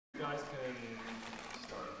guys can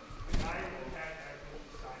start.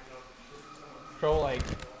 So, like,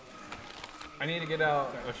 I need to get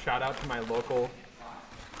out a shout out to my local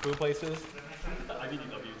food places. The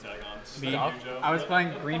IBDW tag on. Me, I was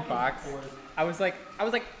playing Green Fox. I was like, I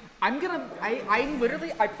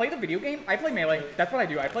play the video game. I play Melee. That's what I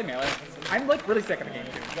do. I play Melee. I'm like really sick of the game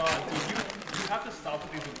too. God, dude, you have to stop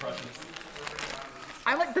with these impressions.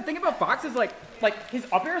 I like the thing about Fox is like his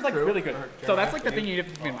up air is like really good. So that's like the thing you have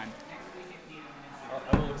to keep in mind.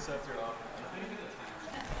 I will accept your offer.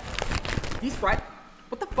 These fries,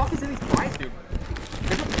 what the fuck is in these fries, dude?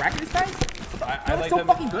 There's no crack in these fries? That's so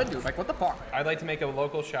fucking good, dude. Like, what the fuck? I'd like to make a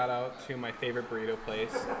local shout out to my favorite burrito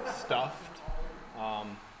place, Stuffed.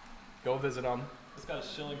 Go visit them. This got a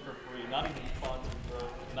shilling for free. Not even sponsored, bro.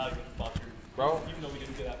 Not even sponsored. Bro. Even though we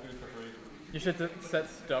didn't get that food for free. You should set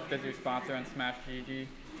Stuffed as your sponsor and Smash GG.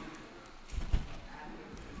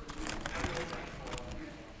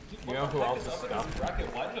 You know who else is Stuffed?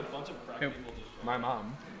 Why did a bunch of crack people just show My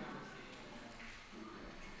mom.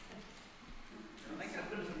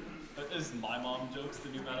 Is my mom jokes the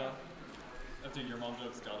new meta? After your mom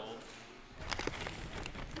jokes got old.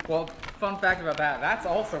 Well, fun fact about that, that's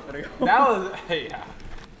also pretty cool. That was, hey, yeah.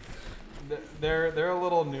 They're a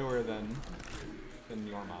little newer than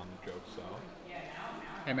your mom jokes, so.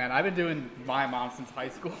 Hey man, I've been doing my mom since high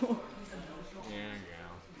school. Yeah.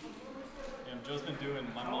 And Joe's been doing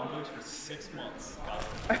my mom jokes for 6 months.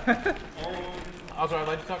 Also, I'd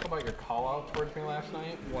like to talk about your call out towards me last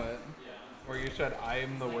night. What? Where you said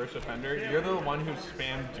I'm the worst offender. You're the one who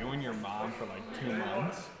spammed doing your mom for like 2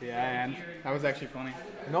 months. Yeah, and that was actually funny.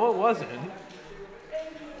 No, it wasn't. Doing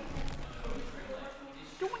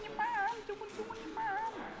your mom, doing your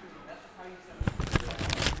mom.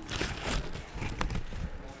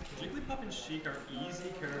 Jigglypuff and Sheik are easy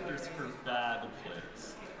characters for bad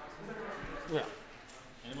players. Yeah.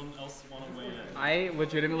 Anyone else want to weigh in? I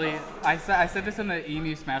legitimately, I said this in the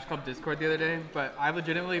EMU Smash Club Discord the other day, but I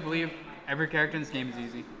legitimately believe every character in this game is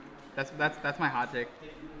easy. That's my hot take.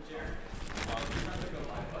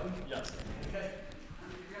 Yes.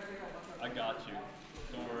 I got you.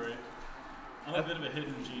 Don't worry. I'm a bit of a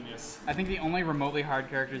hidden genius. I think the only remotely hard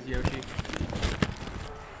character is Yoshi.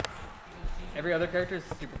 Every other character is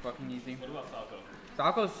super fucking easy. What about Falco?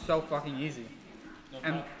 Falco's so fucking easy. No,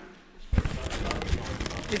 And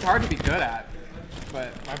it's hard to be good at,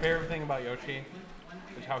 but My favorite thing about Yoshi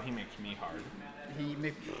is how he makes me hard. he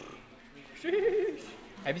may...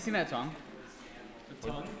 Have you seen that song? The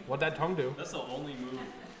tongue? What'd that tongue do? That's the only move.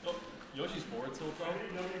 Oh, Yoshi's forward tilt, bro.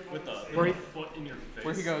 With the foot in your face.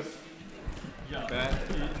 Where he goes, Yeah. that.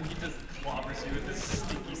 He just clobbers you with this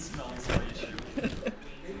stinky smelling sweaty shoe.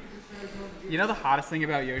 You know the hottest thing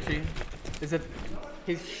about Yoshi is that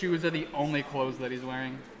his shoes are the only clothes that he's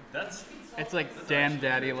wearing. It's like damn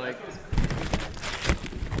daddy like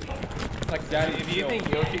daddy. If you think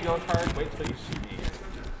Yoshi goes hard, wait till you see me.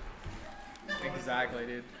 Exactly,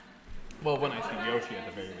 dude. Well, when I see Yoshi at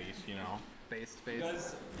the very least, you know. Face to You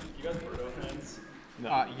face. guys Birdo fans?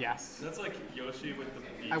 No. Yes. That's like Yoshi with the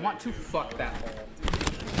BJ I want to tube. fuck that hole.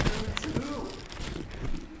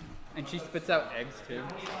 And she spits out eggs too.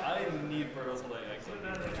 I need Birdos to lay eggs on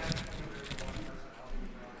me.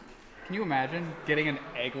 Can you imagine getting an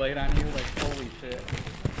egg laid on you? Like, holy shit.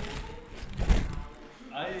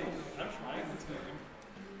 I'm trying to.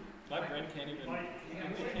 My brain can't even. It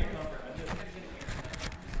can't comprehend it.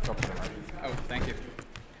 Oh, thank you.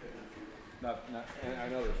 And I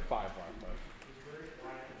know there's 5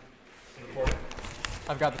 left,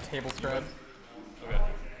 I've got the table spread. Okay.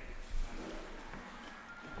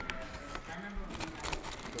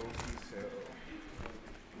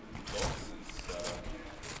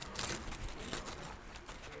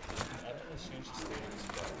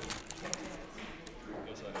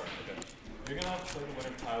 You're gonna have to play the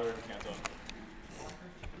winner, Tyler and Kanto.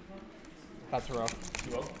 That's rough.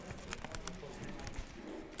 You will?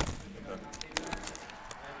 Okay.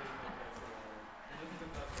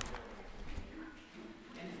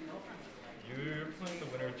 You're playing the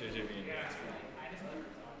winner, JJV.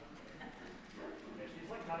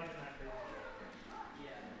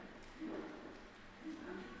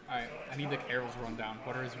 Alright, I need the Carol's rundown.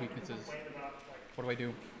 What are his weaknesses? What do I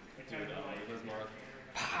do? Dude, there's more.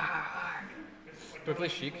 Do I play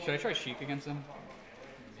Sheik? Should I try Sheik against him?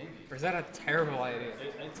 Maybe. Or is that a terrible idea?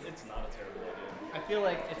 It's not a terrible idea. I feel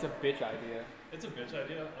like it's a bitch idea. It's a bitch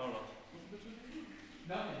idea? I don't know.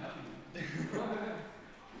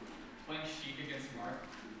 Playing Sheik against Mark.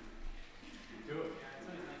 Do it.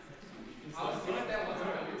 I was doing that once at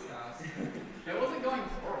Luke's house. It wasn't going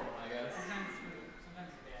horrible, I guess.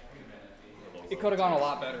 It could have gone a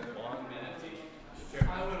lot better. 1 minute.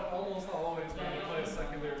 I would almost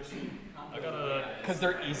I got a. Because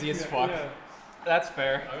they're easy as fuck. Yeah. That's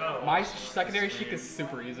fair. I got a My watch secondary stream. Sheik is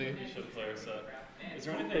super easy. You should player set. Is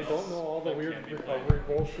there anything They else don't know all the that weird can be recovery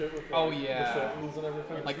bullshit with Oh, the yeah. settings and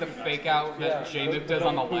everything. Like the fake out that J-Mook does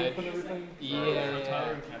on the ledge. And everything. Yeah.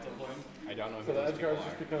 Tyler and Kanto playing? I don't know So who the those edge people guards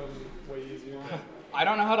just are. become way easier. I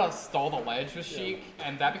don't know how to stall the ledge with Sheik,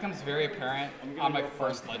 and that becomes very apparent on my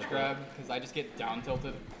first ledge grab, because I just get down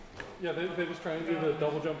tilted. Yeah, they just try and do the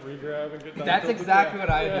double jump regrab and get down That's tilted. exactly what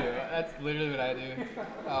I Yeah. do. That's literally what I do.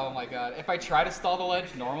 Oh my god. If I try to stall the ledge,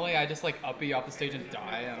 normally I just like up B off the stage and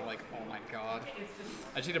die, and I'm like, oh my god.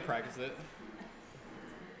 I just need to practice it.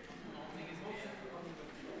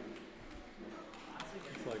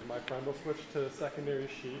 It's like my friend will switch to secondary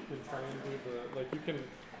Sheik and try and do the, like you can,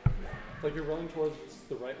 like you're running towards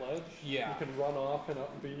the right ledge. Yeah. You can run off and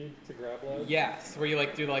up B to grab ledge. Yes, where you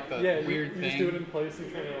like do like the Yeah, weird you thing. just do it in place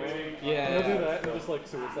and turn around. Yeah. And they'll do that and they'll just like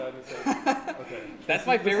suicide and say, okay. That's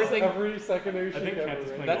my favorite thing. Every secondary Sheik think ever. Kent is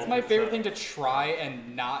right? playing That's my Ultimate favorite set. thing to try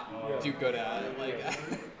and not Yeah. do good at. Like,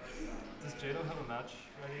 Does Jado have a match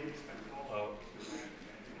ready? Oh.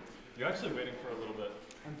 You're actually waiting for a little bit.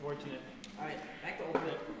 Unfortunate. Alright, back to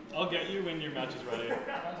ultimate. I'll get you when your match is ready. Who's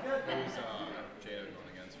Jado going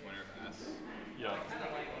against? Winner of S? Yeah.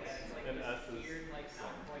 And S is.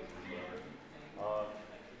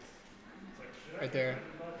 right there.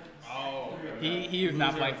 Oh. He was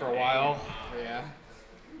not playing for a while. Yeah.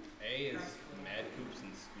 A is Mad Coops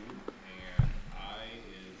and Scoop, and I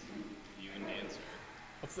is you and Dancer.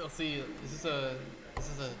 Let's see. This is a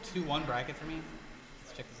 2-1 bracket for me.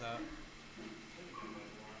 Let's check this out.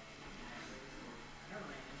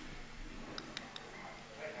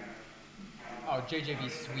 Oh, JJV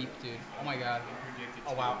sweep, dude. Oh my god.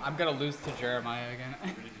 Oh wow, I'm gonna lose to Jeremiah again.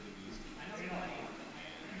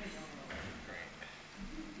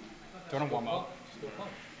 Do you wanna warm up?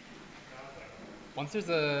 Once there's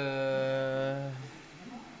a...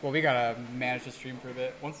 Well, we gotta manage the stream for a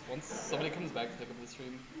bit. Once somebody comes back to pick up the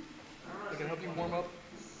stream, they can help you warm up.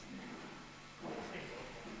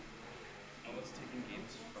 I was taking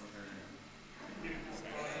games from her.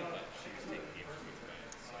 But she was taking games from me today.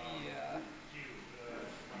 So Yeah.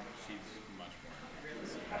 she's much more.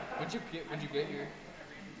 When'd you get here?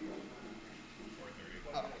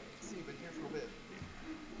 4:30. Oh, see, you've been here for a bit.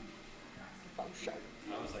 Oh, shit.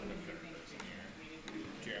 I was like the third person here.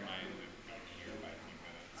 Jeremiah ended up being here by a few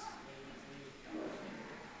minutes.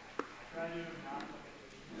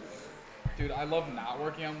 Dude, I love not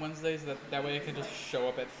working on Wednesdays. That way I can just show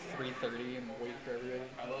up at 3:30 and wait for everybody.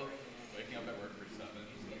 I love waking up at work for 7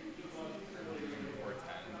 or 10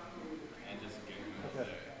 and just getting through the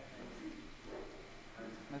day.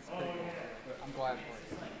 That's pretty cool. I'm glad for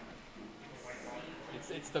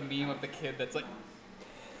it. It's the meme of the kid that's like,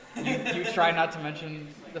 you try not to mention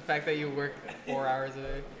the fact that you work 4 hours a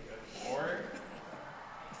day. 4?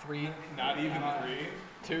 3. Not even 3?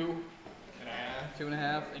 2. And a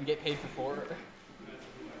half? 2.5, and get paid for 4.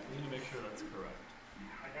 We need to make sure that's correct.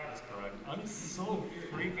 That's correct. I'm so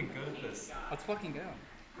freaking good at this. Let's fucking go.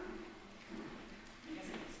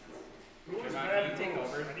 Jeremiah, can you take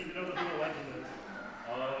over? I need to know who the legend is.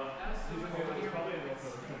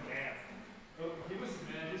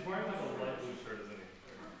 He's wearing like a light blue shirt, isn't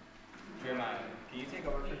he? Jeremiah, can you take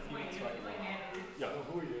over for a few minutes so I can... Yeah.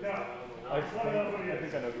 Who he is. No. I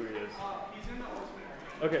think I know who he is.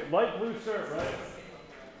 Okay, light blue shirt, right?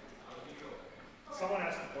 Someone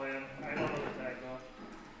has to plan. I don't know the tag though.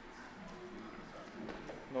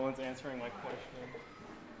 No one's answering my question.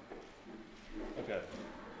 Okay.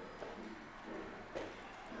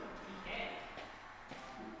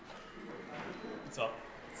 What's up?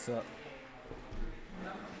 What's up?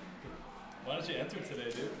 Why don't you enter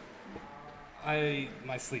today, dude?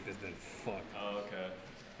 My sleep has been fucked. Oh, okay.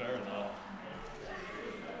 Fair enough.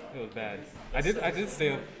 It was bad. I did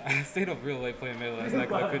stay up. I stayed up real late playing Melee last night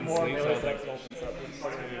 'cause I couldn't sleep. So I was like,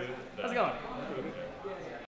 How's it going?